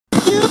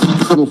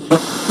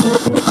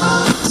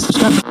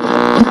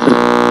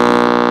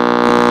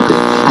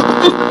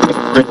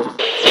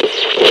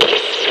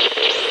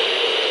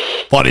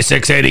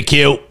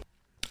$46.80Q.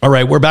 All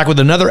right, we're back with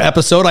another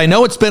episode. I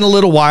know it's been a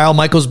little while.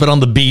 Michael's been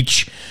on the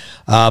beach.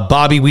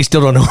 Bobby, we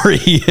still don't know where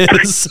he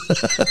is.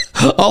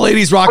 All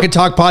 80s Rock and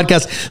Talk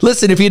podcast.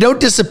 Listen, if you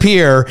don't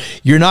disappear,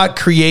 you're not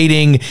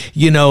creating,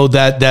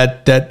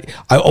 that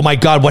oh my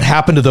God, what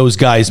happened to those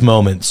guys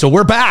moment. So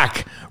we're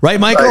back, right,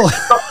 Michael?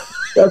 Right.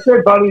 That's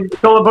it, buddy.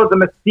 It's all about the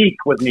mystique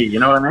with me. You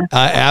know what I mean?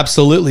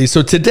 Absolutely.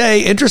 So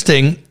today,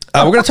 interesting.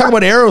 We're going to talk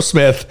about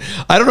Aerosmith.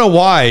 I don't know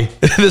why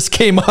this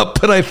came up,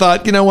 but I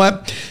thought, you know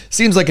what?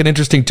 Seems like an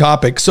interesting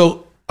topic.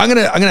 So I'm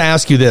going to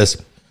ask you this.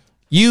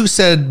 You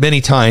said many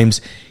times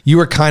you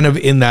were kind of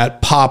in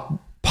that pop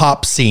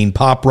rock scene.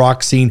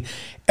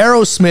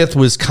 Aerosmith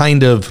was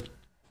kind of,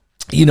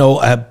 I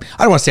don't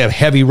want to say a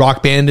heavy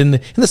rock band in the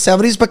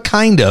 70s, but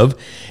kind of.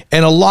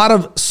 And a lot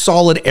of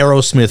solid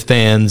Aerosmith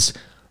fans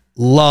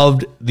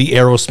loved the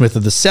Aerosmith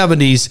of the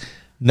 70s,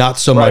 not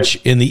so much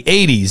in the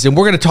 80s. And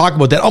we're going to talk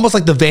about that, almost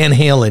like the Van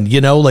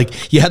Halen,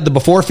 like you had the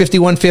before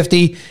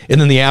 5150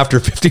 and then the after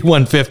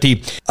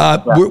 5150.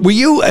 Were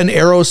you an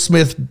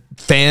Aerosmith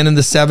fan in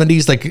the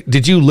 70s? Like,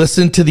 did you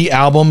listen to the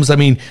albums? I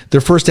mean,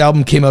 their first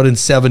album came out in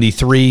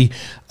 73.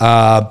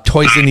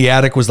 Toys in the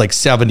Attic was like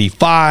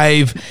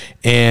 75.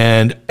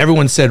 And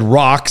everyone said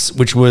Rocks,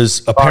 which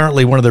was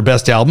apparently one of their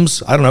best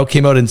albums, I don't know,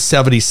 came out in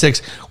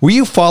 76. Were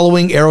you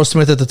following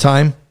Aerosmith at the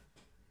time?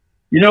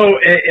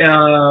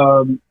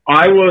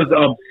 I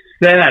was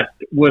obsessed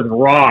with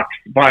Rocks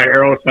by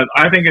Aerosmith.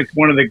 I think it's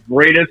one of the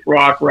greatest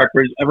rock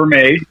records ever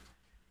made.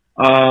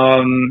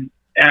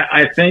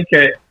 I think,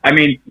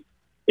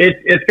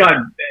 it's got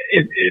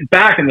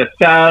Back in the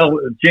Saddle.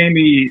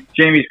 Jamie's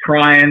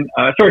crying.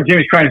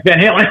 Jamie's crying. Van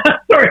Halen.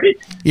 Sorry.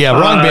 Yeah,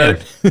 wrong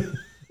band.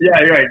 Yeah,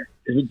 you're right.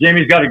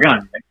 Jamie's Got a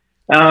Gun.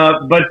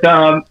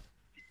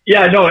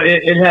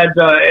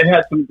 It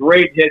had some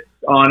great hits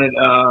on it.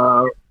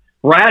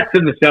 Rats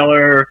in the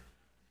Cellar,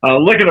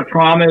 Look at a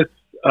Promise,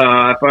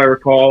 if I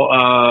recall,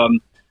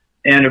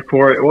 and of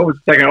course, what was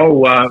the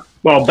second?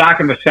 Back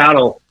in the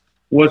Saddle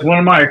was one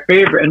of my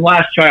favorite, and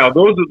Last Child.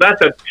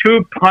 That's a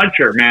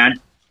two-puncher, man.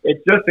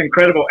 It's just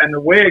incredible, and the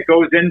way it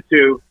goes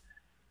into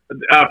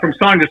from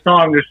song to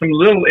song, there's some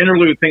little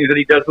interlude things that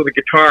he does with the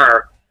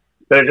guitar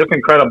that are just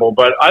incredible.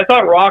 But I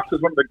thought Rocks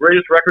was one of the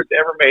greatest records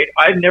ever made.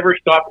 I never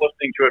stopped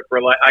listening to it for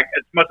it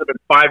must have been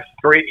 5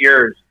 straight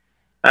years.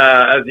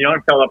 As a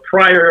young fella,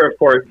 prior to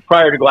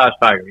Glass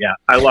Tiger. Yeah,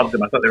 I loved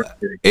them. I thought they were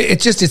great.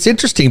 It's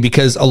interesting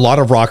because a lot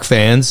of rock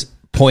fans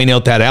point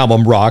out that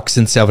album, Rocks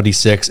in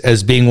 76,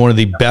 as being one of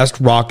the best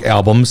rock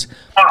albums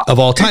of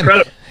all time.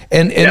 Incredible.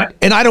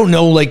 And I don't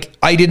know, like,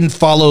 I didn't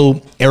follow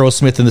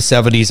Aerosmith in the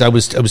 70s. I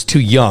was too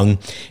young,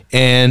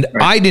 and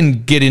I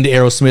didn't get into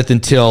Aerosmith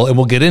until, and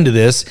we'll get into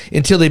this,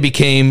 until they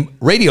became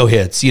radio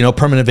hits,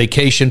 Permanent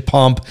Vacation,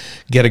 Pump,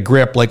 Get a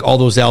Grip, like all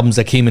those albums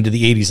that came into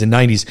the 80s and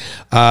 90s.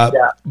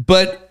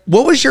 But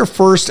what was your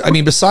first,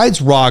 besides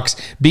Rocks,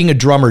 being a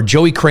drummer,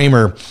 Joey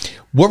Kramer,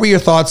 what were your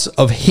thoughts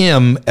of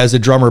him as a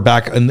drummer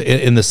back in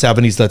the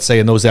 70s, let's say,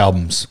 in those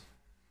albums?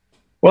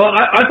 Well,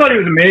 I thought he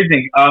was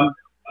amazing.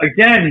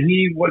 Again,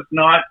 he was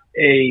not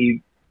a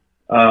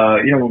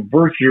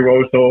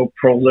virtuoso,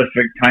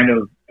 prolific kind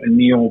of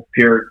Neil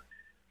Peart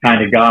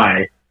kind of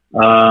guy.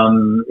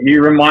 He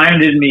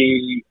reminded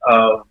me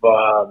of,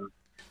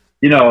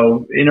 in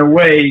a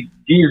way,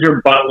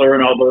 Geezer Butler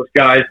and all those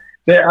guys.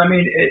 They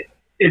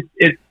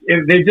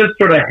just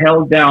sort of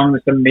held down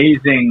this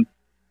amazing,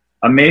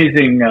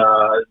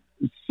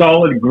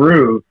 solid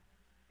groove.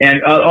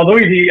 And although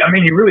he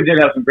really did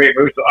have some great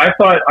moves. So I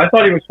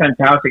thought he was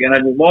fantastic, and I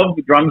loved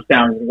the drum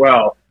sound as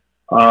well.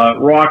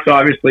 Rocks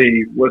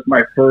obviously was one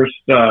of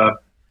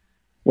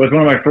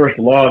my first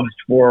loves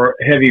for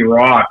heavy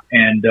rock,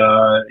 and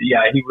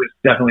he was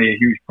definitely a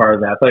huge part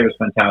of that. I thought he was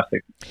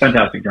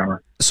fantastic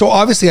drummer. So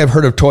obviously, I've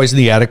heard of Toys in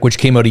the Attic, which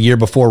came out a year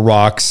before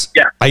Rocks.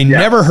 I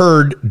never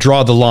heard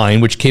Draw the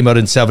Line, which came out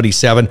in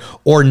 77,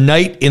 or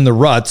Night in the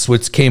Ruts,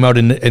 which came out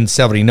in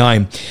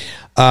 79.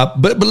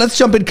 But let's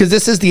jump in because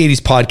this is the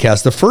 80s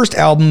podcast. The first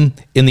album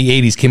in the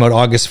 80s came out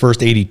August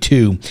 1st,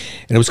 82,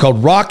 and it was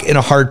called Rock in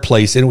a Hard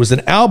Place. And it was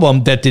an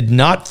album that did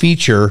not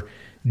feature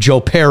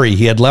Joe Perry.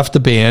 He had left the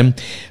band.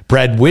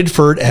 Brad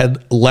Whitford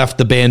had left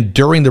the band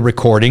during the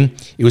recording.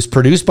 It was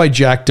produced by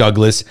Jack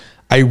Douglas.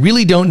 I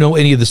really don't know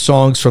any of the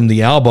songs from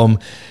the album.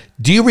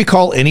 Do you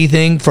recall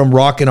anything from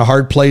Rock in a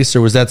Hard Place,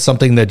 or was that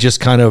something that just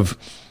kind of,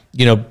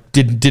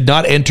 did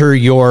not enter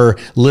your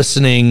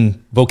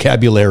listening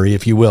vocabulary,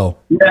 if you will?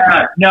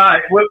 Yeah, no,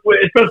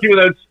 especially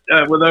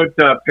without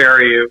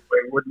Perry, it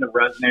wouldn't have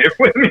resonated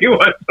with me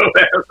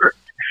whatsoever.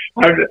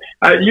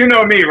 You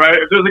know me, right?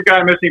 If there's a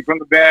guy missing from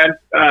the band,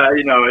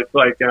 it's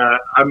like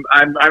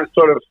I'm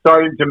sort of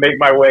starting to make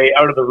my way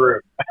out of the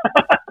room.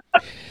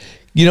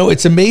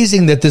 It's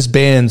amazing that this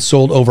band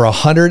sold over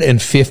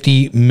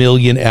 150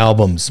 million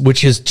albums,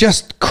 which is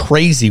just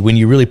crazy when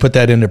you really put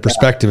that into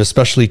perspective,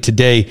 especially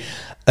today.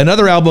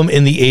 Another album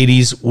in the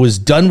 80s was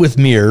Done with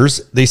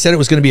Mirrors. They said it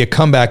was going to be a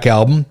comeback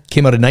album.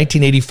 Came out in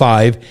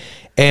 1985.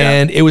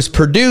 And it was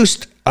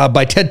produced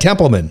by Ted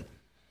Templeman,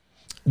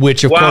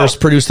 which, of course,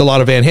 produced a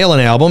lot of Van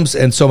Halen albums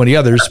and so many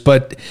others.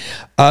 But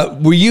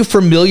were you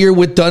familiar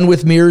with Done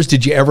with Mirrors?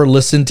 Did you ever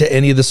listen to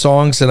any of the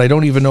songs? And I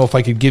don't even know if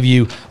I could give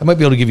you, I might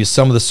be able to give you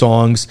some of the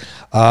songs.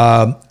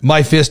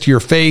 My Fist to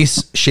Your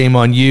Face, Shame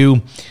on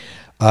You,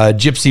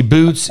 Gypsy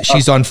Boots,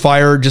 She's on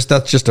Fire.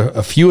 That's just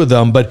a few of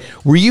them. But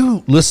were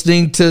you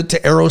listening to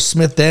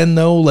Aerosmith then,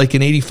 though, like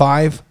in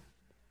 85?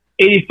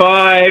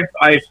 85,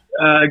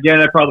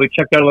 again, I probably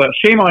checked out a lot.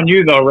 Shame on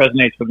You, though,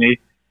 resonates with me.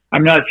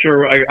 I'm not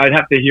sure. I'd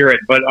have to hear it,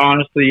 but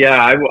honestly,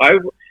 yeah. I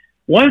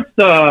once.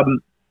 By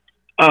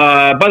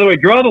the way,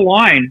 Draw the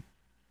Line.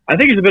 I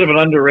think it's a bit of an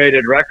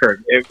underrated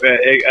record,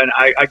 and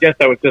I guess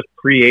that was just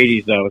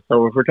pre-'80s though.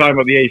 So if we're talking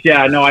about the '80s,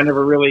 yeah, no, I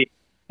never really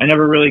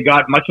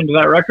got much into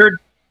that record.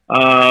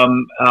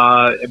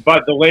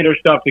 But the later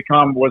stuff to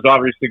come was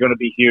obviously going to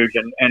be huge,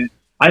 and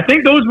I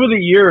think those were the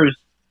years.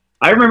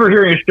 I remember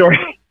hearing a story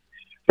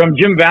from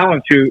Jim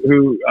Vallance,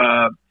 who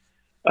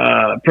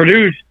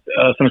produced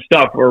some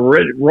stuff or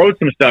wrote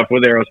some stuff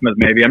with Aerosmith.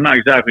 Maybe, I'm not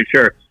exactly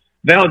sure.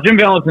 Jim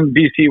Vallance in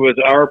BC was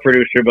our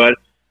producer, but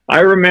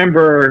I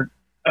remember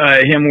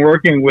him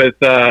working with.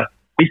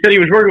 He said he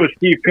was working with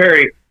Steve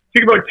Perry. It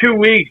took about 2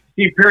 weeks.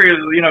 Steve Perry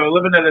was,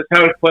 living at his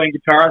house playing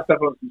guitar and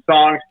stuff on some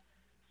songs.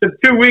 So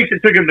 2 weeks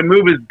it took him to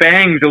move his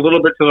bangs a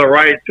little bit to the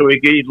right so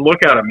he'd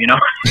look at him.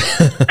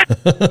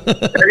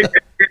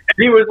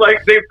 He was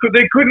like, they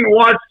couldn't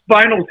watch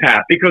Spinal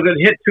Tap because it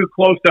hit too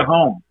close to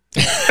home. He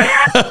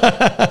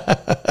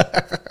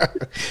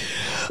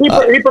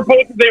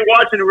proposed that they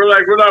watch it, and we're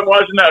like, we're not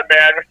watching that,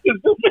 man.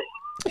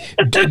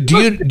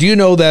 Do you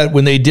know that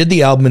when they did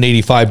the album in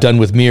 85, Done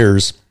with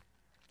Mirrors,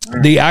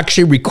 they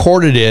actually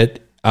recorded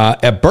it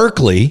at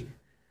Berkeley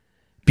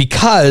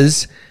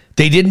because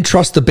they didn't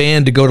trust the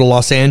band to go to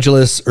Los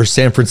Angeles or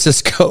San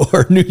Francisco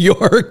or New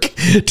York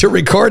to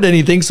record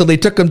anything. So they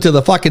took them to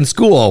the fucking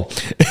school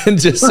and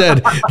just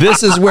said,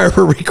 this is where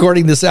we're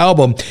recording this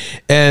album.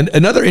 And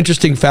another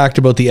interesting fact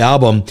about the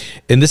album,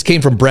 and this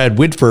came from Brad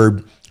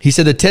Whitford, he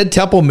said that Ted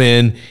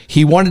Templeman,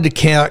 he wanted to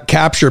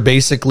capture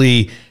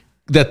basically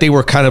that they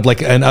were kind of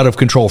like an out of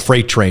control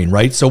freight train,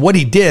 right? So what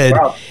he did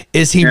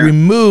is he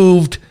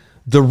removed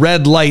the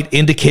red light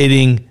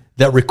indicating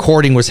that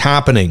recording was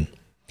happening.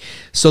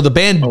 So the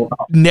band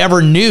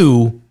never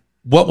knew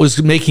what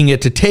was making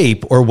it to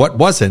tape or what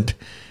wasn't.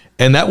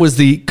 And that was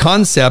the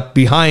concept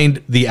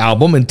behind the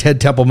album. And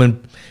Ted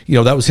Templeman,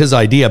 that was his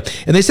idea.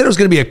 And they said it was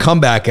going to be a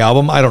comeback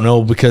album. I don't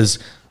know, because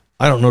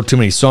I don't know too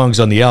many songs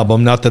on the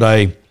album. Not that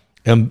I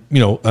am,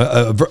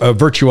 a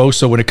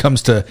virtuoso when it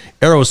comes to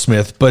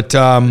Aerosmith. But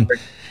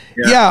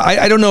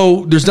I don't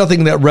know. There's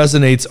nothing that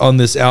resonates on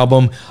this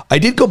album. I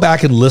did go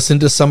back and listen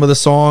to some of the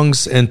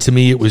songs. And to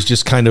me, it was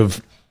just kind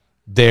of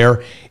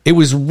there. It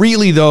was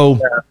really, though,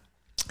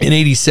 in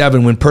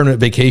 87 when Permanent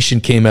Vacation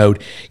came out,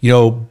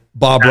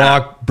 Bob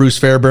Rock, Bruce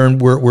Fairbairn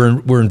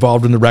were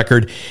involved in the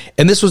record.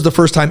 And this was the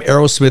first time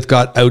Aerosmith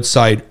got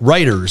outside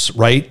writers,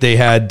 right? They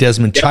had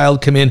Desmond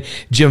Child come in.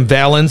 Jim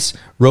Vallance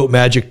wrote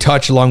Magic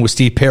Touch along with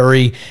Steve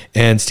Perry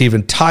and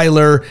Steven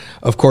Tyler.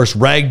 Of course,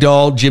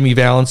 Ragdoll, Jimmy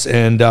Vallance,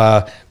 and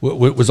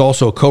was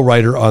also a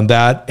co-writer on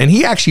that. And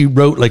he actually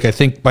wrote, I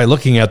think by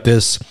looking at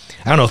this,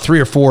 3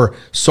 or 4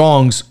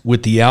 songs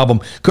with the album.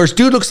 Of course,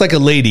 Dude Looks Like a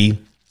Lady,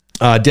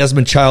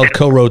 Desmond Child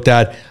co-wrote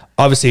that.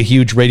 Obviously a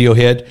huge radio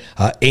hit.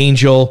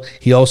 Angel,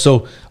 he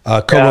also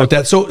co-wrote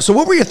that. So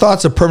what were your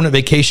thoughts of Permanent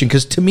Vacation?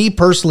 Because to me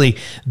personally,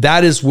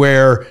 that is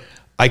where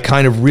I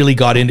kind of really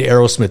got into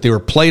Aerosmith. They were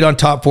played on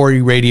Top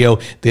 40 radio.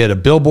 They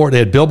had Billboard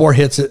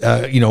hits,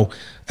 at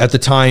the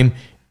time.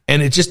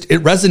 And it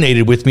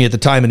resonated with me at the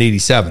time in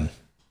 87.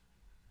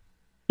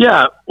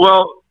 Yeah.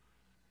 Well,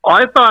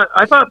 I thought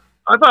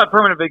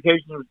Permanent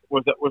Vacation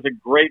was a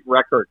great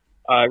record.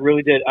 I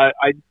really did.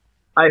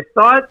 I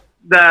thought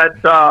that,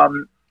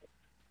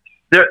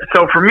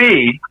 so for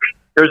me,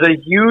 there's a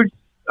huge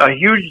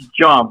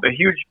jump, a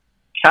huge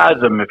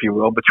chasm, if you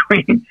will,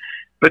 between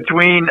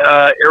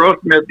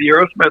Aerosmith, the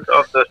Aerosmith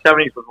of the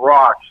 70s with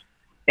Rocks,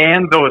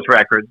 and those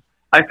records.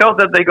 I felt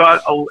that they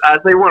got, as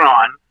they went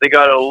on, they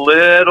got a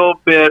little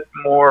bit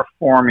more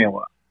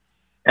formula.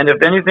 And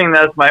if anything,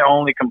 that's my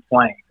only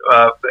complaint.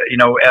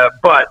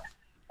 But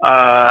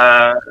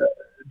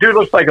Dude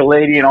Looks Like a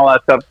Lady and all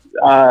that stuff.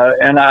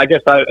 And I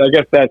guess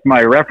that's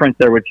my reference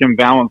there with Jim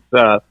Vallance.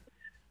 I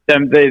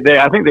think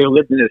they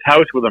lived in his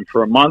house with him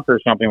for a month or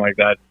something like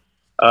that.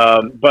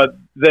 But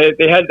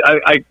they had,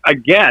 I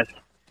guess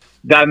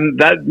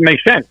that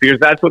makes sense because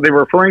that's what they were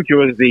referring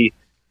to as the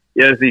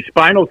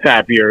Spinal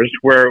Tap years,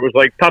 where it was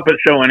like Puppet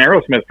Show and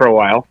Aerosmith for a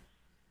while.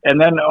 And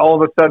then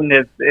all of a sudden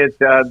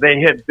they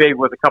hit big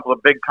with a couple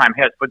of big time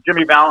hits. But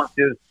Jimmy Vallance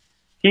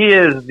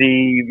is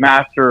the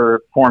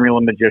master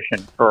formula magician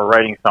for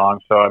writing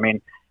songs. So, I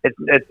mean,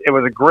 it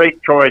was a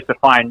great choice to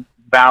find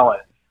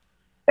Vallance.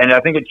 And I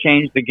think it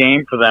changed the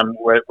game for them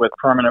with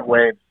Permanent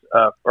Waves.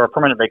 or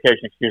Permanent Vacation,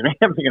 excuse me.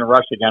 I'm thinking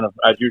Rush again,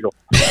 as usual.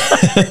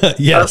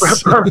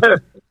 Yes.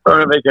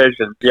 Permanent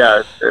Vacation. Yeah,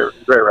 it's a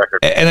great record.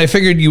 And I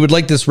figured you would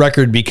like this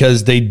record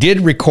because they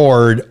did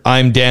record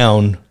I'm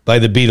Down by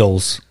the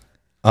Beatles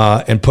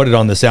and put it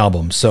on this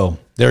album. So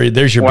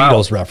there's your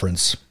Beatles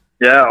reference.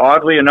 Yeah,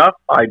 oddly enough,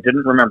 I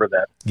didn't remember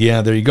that.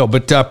 Yeah, there you go.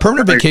 But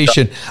Permanent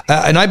Vacation,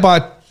 and I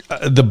bought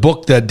the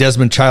book that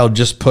Desmond Child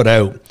just put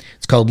out.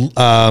 It's called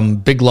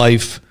Big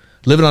Life,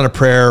 Living on a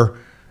Prayer,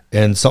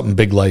 and something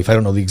Big Life. I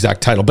don't know the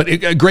exact title, but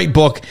a great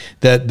book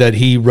that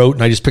he wrote,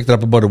 and I just picked it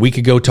up about a week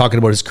ago, talking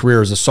about his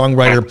career as a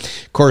songwriter.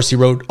 Of course, he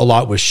wrote a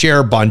lot with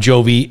Cher, Bon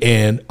Jovi,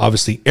 and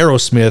obviously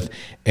Aerosmith,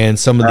 and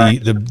some of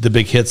the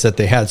big hits that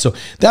they had. So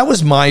that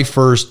was my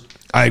first.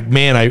 I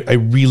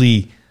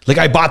really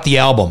I bought the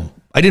album.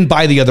 I didn't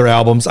buy the other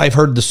albums. I've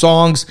heard the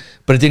songs,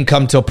 but it didn't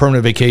come till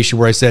Permanent Vacation,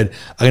 where I said,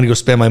 I'm going to go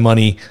spend my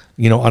money,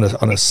 on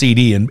a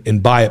CD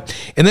and buy it.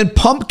 And then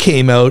Pump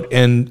came out,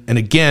 and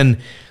again,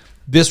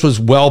 this was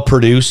well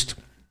produced.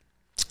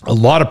 A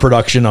lot of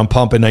production on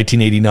Pump in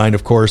 1989,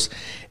 of course.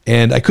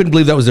 And I couldn't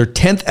believe that was their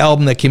 10th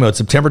album that came out,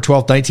 September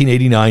 12th,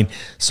 1989.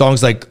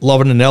 Songs like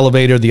Lovin' an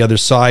Elevator, The Other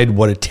Side,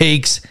 What It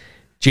Takes,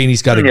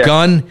 Janie's Got a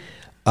Gun.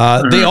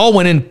 They all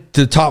went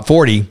into the top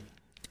 40.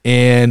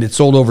 And it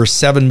sold over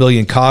 7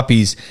 million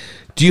copies.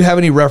 Do you have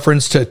any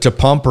reference to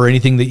Pump or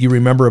anything that you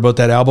remember about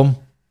that album?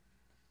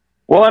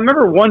 Well, I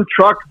remember one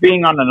truck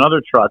being on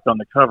another truck on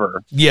the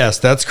cover. Yes,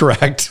 that's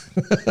correct.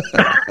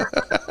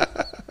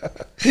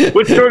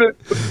 which sort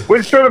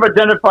of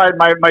identified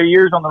my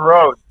years on the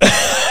road.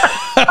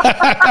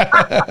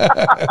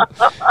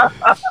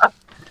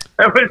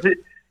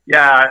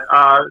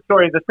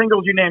 Sorry, the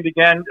singles you named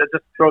again,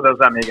 just throw those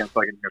at me again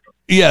so I can hear them.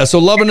 Yeah, so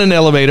Lovin' an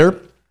Elevator.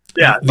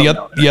 Yeah,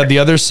 The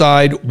Other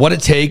Side, What It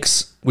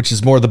Takes, which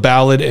is more the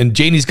ballad, and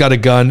Janie's Got a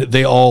Gun.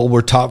 They all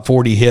were top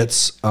 40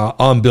 hits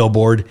on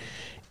Billboard.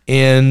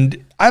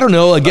 And I don't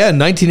know, again,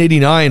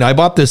 1989, I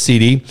bought this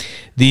CD.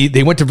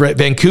 They went to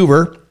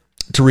Vancouver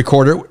to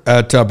record it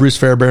at Bruce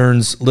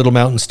Fairbairn's Little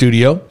Mountain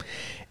studio.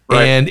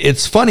 Right. And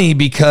it's funny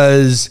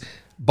because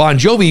Bon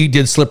Jovi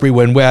did Slippery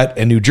When Wet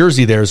and New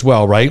Jersey there as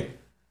well, right?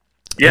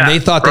 Yeah, and they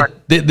thought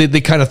that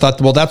they kind of thought,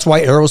 well, that's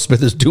why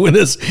Aerosmith is doing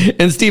this.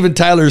 And Steven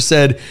Tyler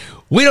said,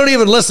 we don't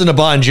even listen to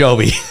Bon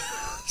Jovi.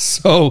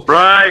 So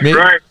maybe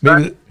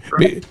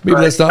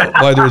that's not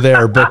why they're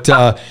there. But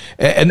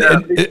and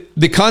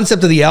the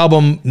concept of the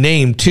album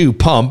name too,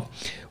 Pump,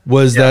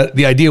 was that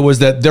the idea was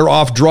that they're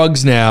off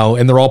drugs now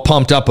and they're all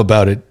pumped up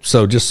about it.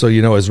 So just so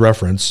you know, as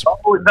reference. Oh,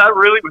 was that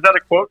a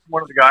quote from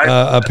one of the guys?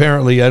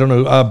 Apparently, I don't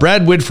know.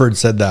 Brad Whitford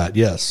said that.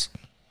 Yes.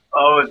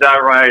 Oh, is that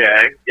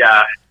right?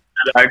 Yeah.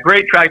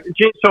 Great track.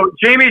 So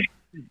Jamie's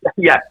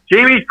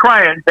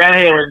crying. Van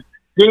Halen.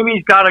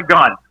 Jamie's Got a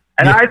Gun.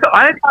 And I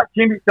thought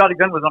Jamie's Got a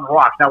Gun was on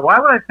Rocks. Now, why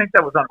would I think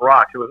that was on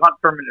Rocks? It was on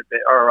Permanent,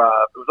 or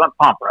it was on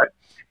Pump, right?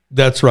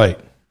 That's right.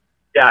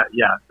 Yeah.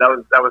 That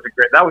was a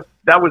great.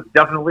 That was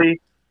definitely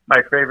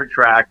my favorite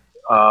track.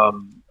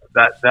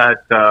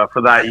 That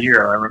for that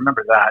year, I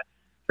remember that.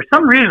 For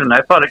some reason, I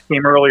thought it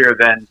came earlier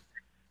than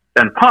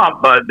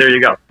Pump, but there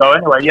you go. So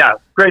anyway, yeah,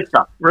 great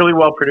stuff. Really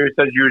well produced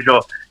as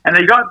usual. And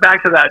they got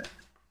back to that.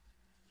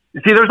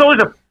 See, there's always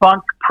a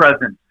funk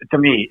presence to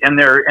me in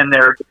their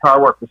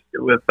guitar work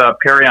with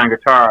Perry on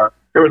guitar.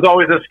 There was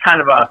always this kind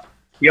of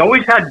he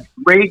always had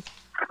great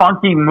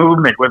funky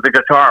movement with the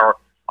guitar.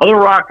 Other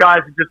rock guys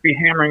would just be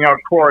hammering out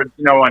chords,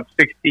 on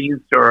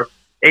 16ths or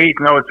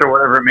 8th notes or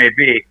whatever it may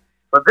be.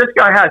 But this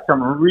guy had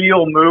some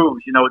real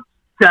moves, He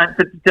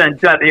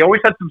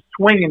always had some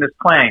swing in his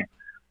playing.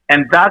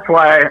 And that's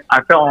why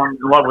I fell in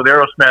love with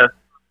Aerosmith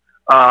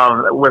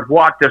with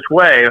Walk This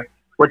Way,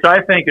 which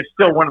I think is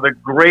still one of the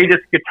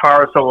greatest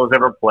guitar solos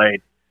ever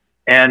played.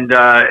 And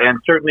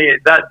certainly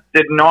that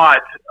did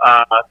not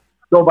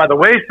go by the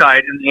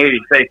wayside in the 80s.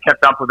 They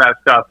kept up with that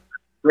stuff.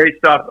 Great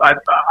stuff.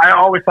 I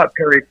always thought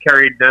Perry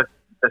carried this.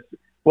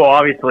 Well,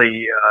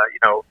 obviously,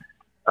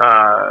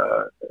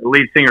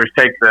 lead singers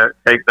take the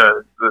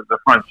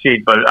front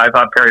seat, but I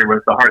thought Perry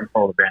was the heart and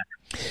soul of the band.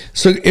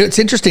 So it's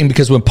interesting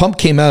because when Pump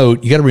came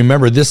out, you got to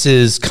remember this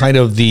is kind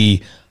of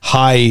the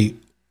high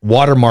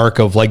watermark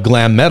of like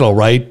glam metal,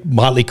 right?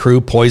 Motley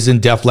Crue, Poison,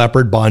 Def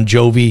Leppard, Bon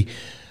Jovi,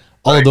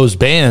 all of those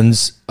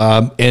bands,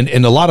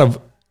 and a lot of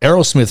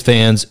Aerosmith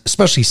fans,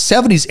 especially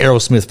 70s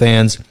Aerosmith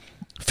fans,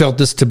 felt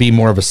this to be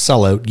more of a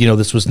sellout.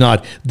 This was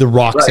not the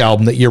Rocks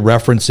album that you're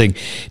referencing.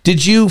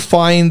 Did you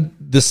find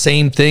the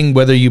same thing,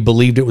 whether you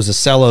believed it was a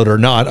sellout or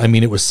not? I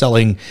mean, it was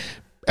selling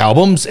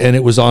albums and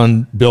it was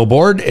on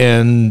Billboard,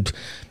 and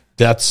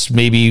that's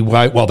maybe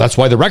why, that's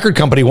why the record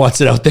company wants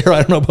it out there.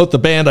 I don't know about the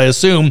band, I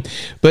assume.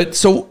 But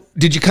so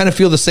did you kind of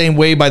feel the same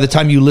way by the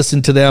time you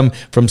listened to them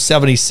from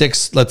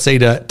 76, let's say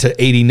to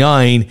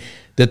 89,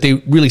 that they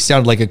really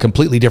sounded like a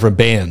completely different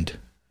band?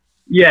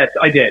 Yes,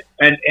 I did.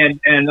 And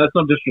that's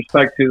no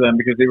disrespect to them,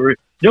 because they were,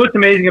 what's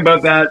amazing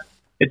about that?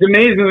 It's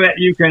amazing that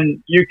you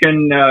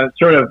can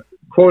sort of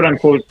quote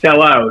unquote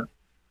sell out,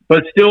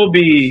 but still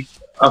be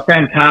a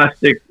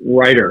fantastic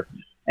writer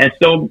and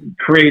still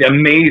create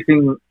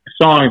amazing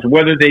songs,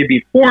 whether they be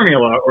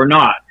formula or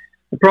not.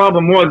 The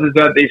problem is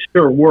that they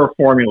still were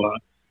formula.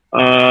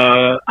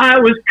 I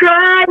was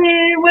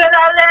crying when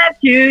I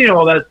left you, you know,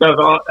 all that stuff,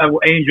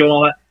 Angel,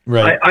 all that.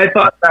 Right. I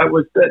thought that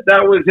was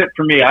it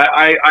for me.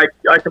 I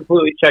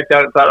completely checked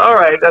out and thought, all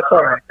right, that's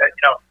all right. That,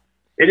 you know,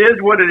 it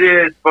is what it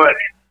is. But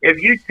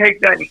if you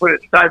take that and put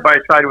it side by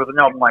side with an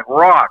album like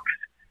Rocks,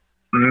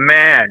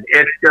 man,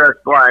 it's just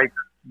like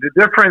the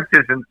difference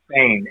is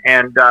insane.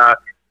 And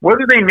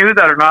whether they knew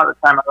that or not at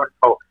the time, I don't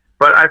know.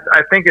 But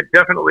I think it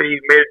definitely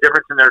made a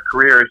difference in their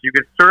careers. You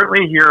could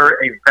certainly hear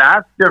a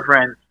vast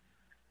difference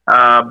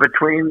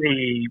between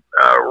the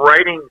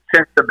writing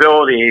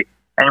sensibility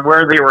and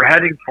where they were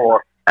heading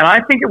for. And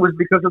I think it was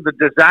because of the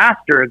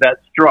disaster that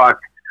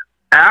struck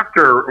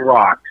after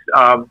Rocks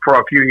for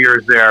a few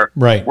years there.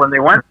 Right. When they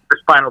went for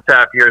Spinal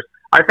Tap years.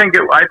 I think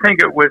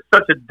it was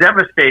such a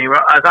devastating,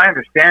 as I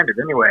understand it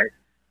anyway,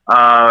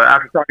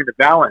 after talking to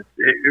Vallance,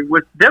 it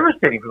was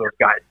devastating for those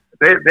guys.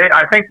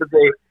 I think that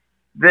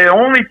they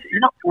only, you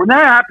know, when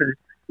that happens,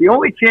 the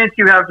only chance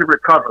you have to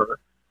recover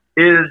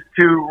is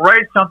to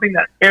write something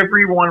that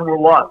everyone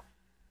will love.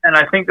 And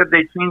I think that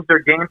they changed their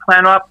game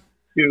plan up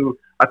to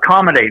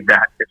accommodate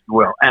that, if you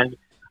will. And,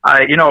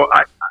 you know,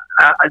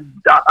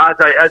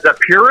 as a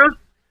purist,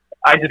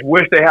 I just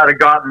wish they had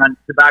gotten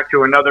back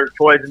to another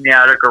Toys in the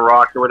Attic or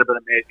Rocks. It would have been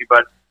amazing,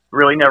 but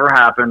really never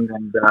happened.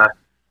 And,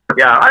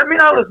 yeah, I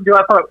mean, I listened to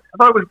it. I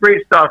thought it was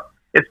great stuff.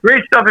 It's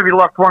great stuff if you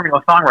love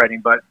formula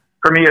songwriting, but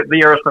for me,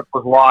 the Aerosmith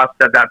was lost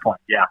at that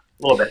point. Yeah, a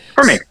little bit.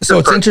 For me. So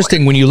it's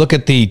interesting when you look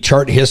at the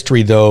chart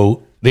history,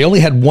 though, they only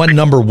had one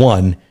number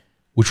one,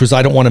 which was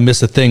I Don't Want to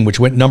Miss a Thing, which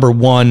went number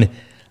one,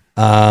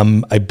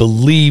 I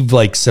believe,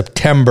 like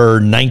September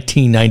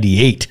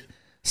 1998,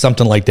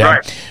 something like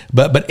that.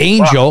 Right. But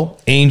Angel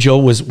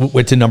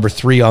went to number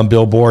 3 on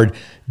Billboard.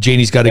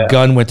 Janie's Got a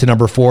Gun went to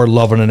number 4.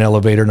 Love on an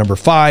Elevator, number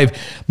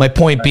 5. My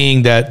point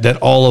being that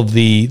all of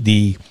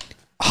the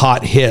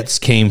hot hits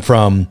came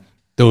from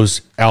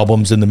those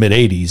albums in the mid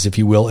 80s, if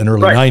you will, and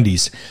early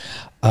 90s.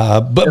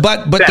 But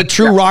the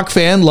true rock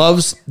fan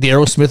loves the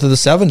Aerosmith of the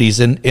 70s,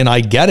 and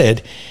I get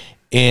it.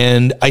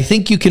 And I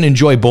think you can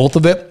enjoy both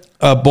of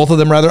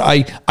them rather.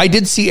 I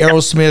did see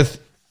Aerosmith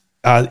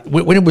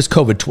when it was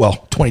COVID, well,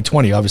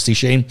 2020, obviously,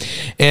 Shane.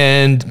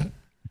 And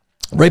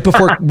right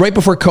before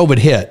COVID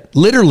hit,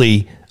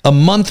 literally a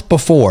month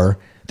before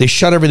they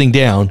shut everything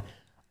down,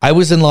 I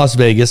was in Las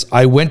Vegas.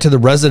 I went to the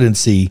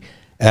residency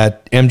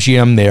at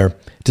MGM there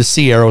to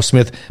see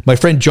Aerosmith. My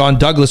friend John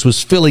Douglas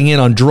was filling in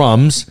on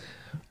drums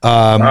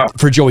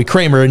for Joey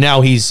Kramer, and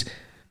now he's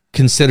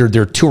considered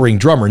their touring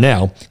drummer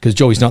now because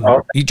Joey's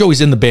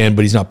in the band,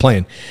 but he's not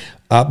playing.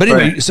 But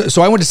anyway,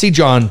 so I went to see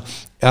John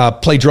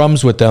play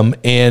drums with them,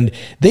 and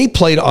they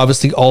played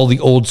obviously all the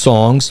old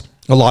songs,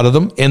 a lot of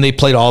them, and they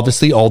played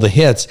obviously all the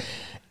hits.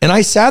 And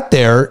I sat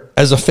there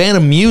as a fan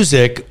of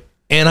music,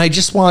 and I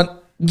just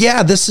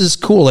this is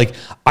cool. Like,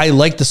 I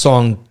like the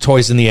song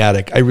Toys in the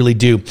Attic. I really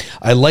do.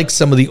 I like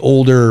some of the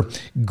older,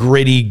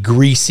 gritty,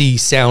 greasy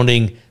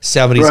sounding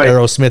 70s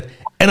Aerosmith.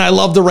 And I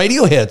love the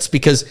radio hits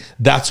because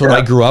that's what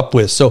I grew up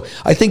with. So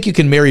I think you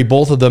can marry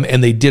both of them,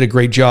 and they did a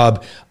great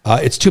job.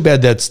 It's too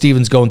bad that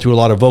Steven's going through a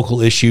lot of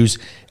vocal issues.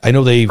 I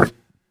know they've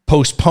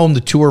postponed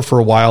the tour for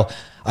a while.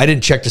 I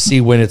didn't check to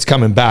see when it's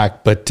coming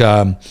back, but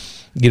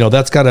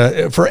that's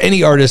for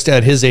any artist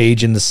at his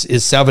age in his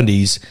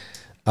 70s,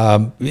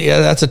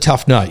 that's a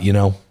tough nut, you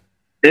know.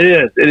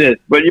 It is.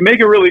 But you make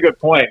a really good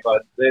point.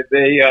 But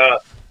it's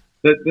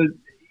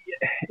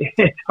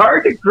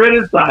hard to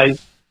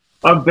criticize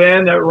a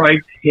band that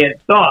writes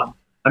hit songs.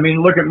 I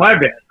mean, look at my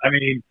band. I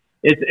mean,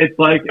 it's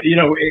like, you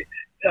know,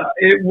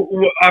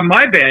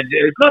 my band,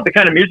 it's not the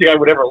kind of music I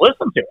would ever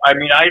listen to. I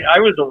mean, I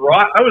was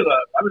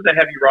a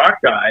heavy rock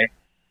guy.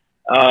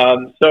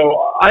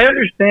 So I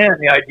understand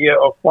the idea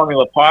of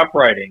formula pop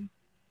writing.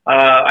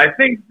 I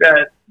think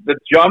that the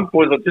jump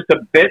was just a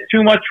bit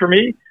too much for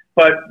me,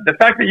 but the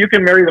fact that you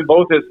can marry them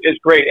both is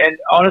great. And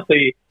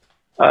honestly,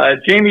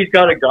 Jamie's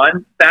Got a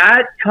Gun,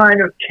 that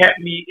kind of kept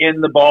me in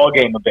the ball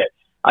game a bit.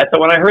 I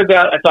thought when I heard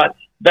that, I thought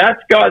that's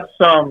got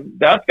some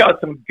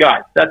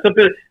guts. That's a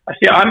bit.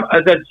 See,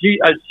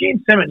 as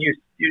Gene Simmons used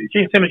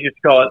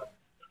to call it,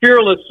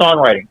 fearless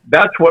songwriting.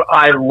 That's what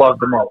I love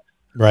the most.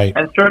 Right.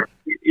 And certainly,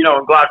 you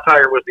know, Glass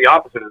Tiger was the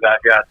opposite of that.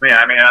 If you ask me.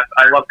 I mean,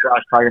 I love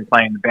Glass Tiger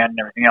playing in the band and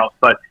everything else,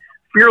 but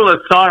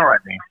fearless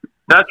songwriting,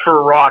 that's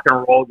for rock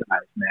and roll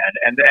guys,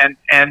 man.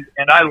 And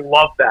I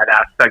love that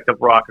aspect of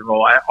rock and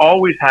roll. I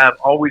always have,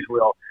 always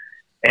will.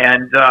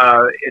 And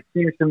it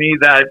seems to me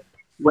that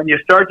when you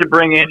start to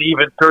bring in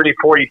even 30,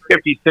 40,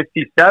 50,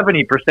 60,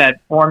 70%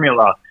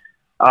 formula,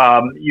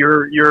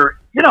 you're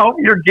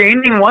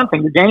gaining one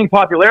thing. You're gaining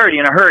popularity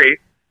in a hurry,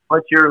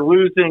 but you're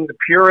losing the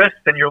purists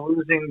and you're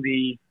losing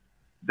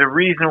the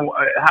reason,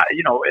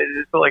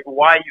 it's like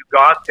why you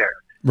got there.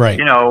 Right.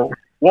 You know,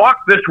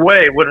 Walk This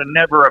Way would have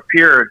never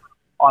appeared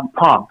on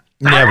Pump.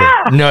 Never.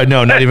 No,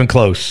 not even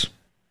close.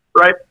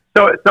 Right.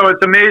 So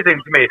it's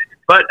amazing to me.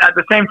 But at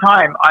the same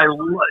time,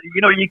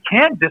 you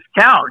can't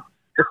discount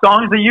the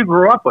songs that you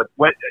grew up with.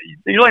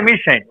 You're like me,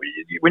 Shane.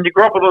 When you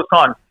grow up with those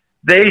songs,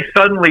 they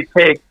suddenly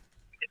take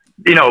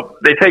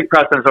they take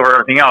precedence over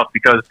everything else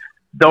because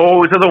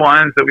those are the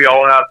ones that we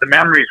all have the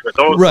memories with.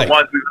 Those are the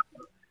ones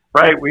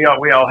we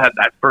all had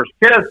that first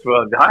kiss,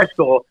 the high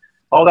school,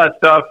 all that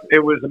stuff. It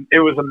was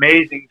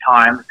amazing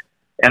times,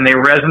 and they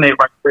resonate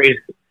like crazy.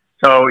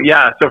 So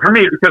yeah, so for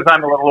me, because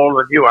I'm a little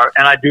older than you are,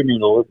 and I do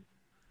mean a little.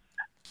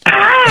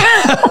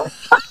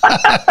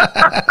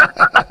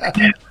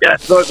 Yeah,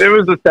 so it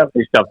was the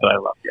 70s stuff that I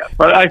loved. Yeah,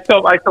 but I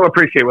still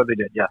appreciate what they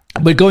did. Yeah.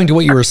 But going to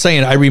what you were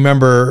saying, I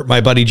remember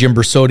my buddy Jim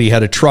Bersotti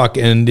had a truck,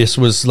 and this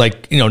was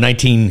like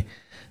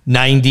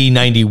 1990,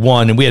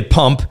 91, and we had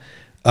Pump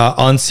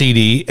on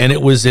CD, and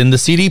it was in the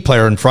CD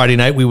player. And Friday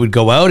night we would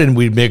go out and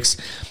we'd mix,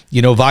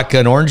 vodka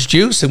and orange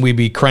juice, and we'd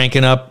be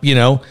cranking up,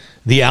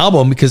 the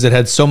album because it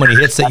had so many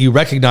hits that you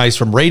recognize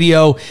from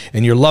radio,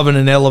 and You're Loving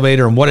an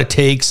Elevator and What It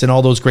Takes and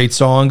all those great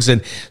songs.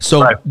 And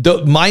so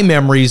my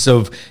memories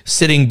of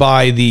sitting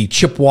by the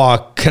Chippewa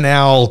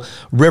Canal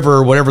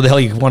River, whatever the hell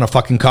you want to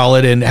fucking call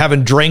it, and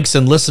having drinks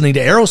and listening to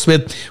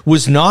Aerosmith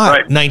was not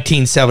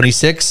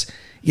 1976.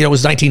 It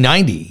was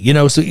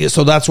 1990,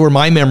 so that's where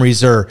my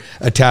memories are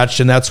attached.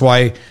 And that's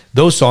why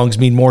those songs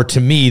mean more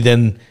to me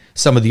than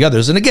some of the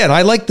others. And again,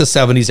 I like the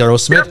 70s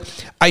Aerosmith.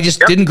 Yep. I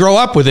just didn't grow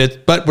up with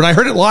it. But when I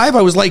heard it live,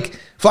 I was like,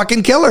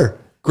 fucking killer.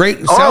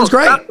 Great. Sounds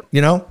great.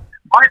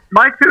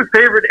 My two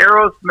favorite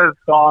Aerosmith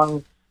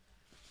songs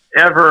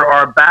ever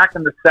are Back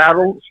in the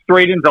Saddle,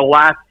 straight into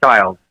Last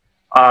Child,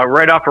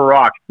 right off of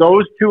Rocks.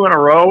 Those two in a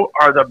row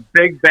are the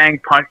big bang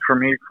punch for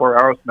me for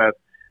Aerosmith.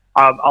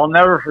 I'll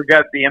never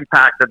forget the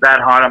impact that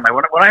had on me.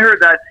 When I heard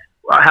that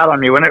had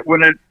on me, when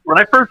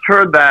I first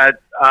heard that,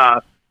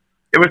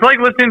 it was like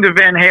listening to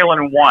Van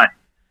Halen 1,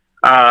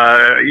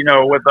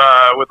 with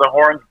the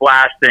horns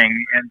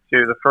blasting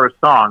into the first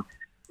song.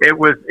 It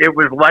was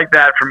like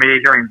that for me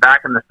hearing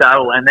Back in the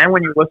Saddle. And then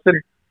when you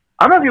listen,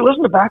 I don't know if you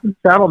listen to Back in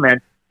the Saddle, man,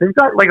 they've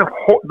got like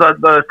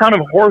the sound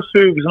of horse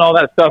hooves and all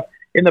that stuff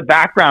in the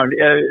background.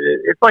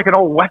 It's like an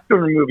old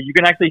Western movie. You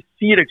can actually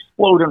see it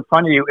explode in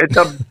front of you. It's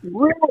a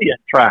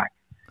brilliant track.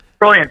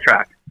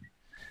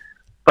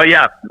 But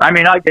yeah, I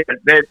mean, I get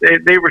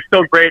it. They were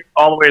still great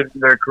all the way into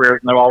their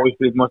careers, and they'll always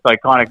be one of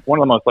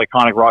the most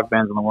iconic rock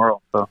bands in the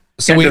world. So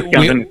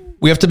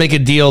we have to make a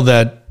deal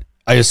that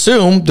I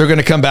assume they're going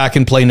to come back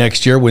and play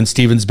next year when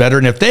Steven's better.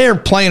 And if they're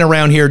playing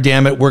around here,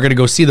 damn it, we're going to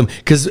go see them.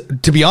 Because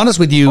to be honest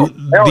with you,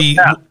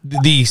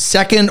 the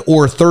second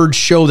or third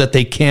show that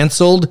they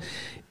canceled,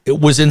 it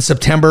was in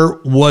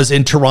September, was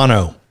in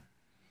Toronto.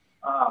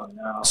 Oh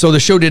no! So the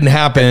show didn't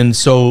happen.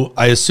 So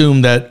I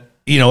assume that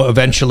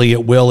eventually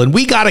it will, and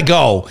we gotta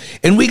go,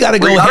 hang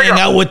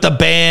out with the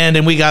band,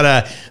 and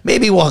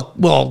maybe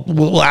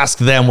we'll ask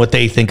them what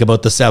they think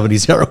about the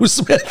 70s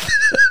Aerosmith.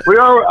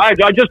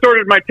 I just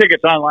ordered my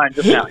tickets online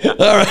just now. Yeah.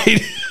 All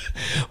right,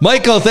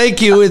 Michael,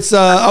 thank you. It's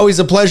always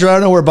a pleasure. I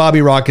don't know where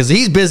Bobby Rock is.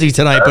 He's busy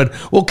tonight, but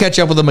we'll catch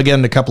up with him again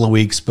in a couple of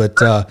weeks. But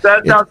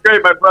that sounds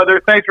great, my brother.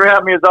 Thanks for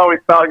having me as always,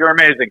 pal. You're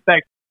amazing.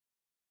 Thanks.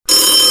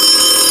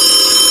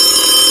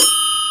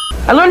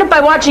 I learned it by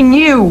watching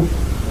you.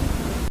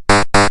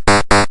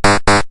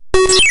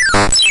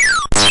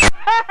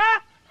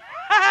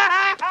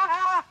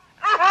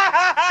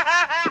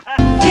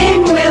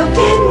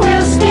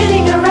 Pinwheel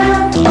spinning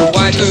around.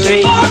 1, 2,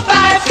 3, 4,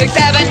 5, 6,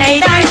 7, 8,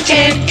 9,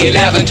 10,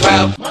 11,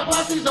 12. My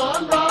posse's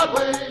on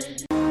Broadway.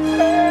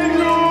 Hey,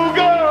 you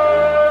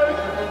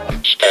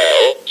guys!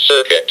 Spell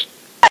circuit.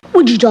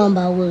 What you talking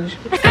about, Wiz?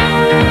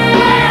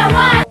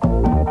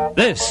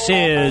 This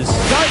is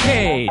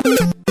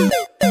Starcade.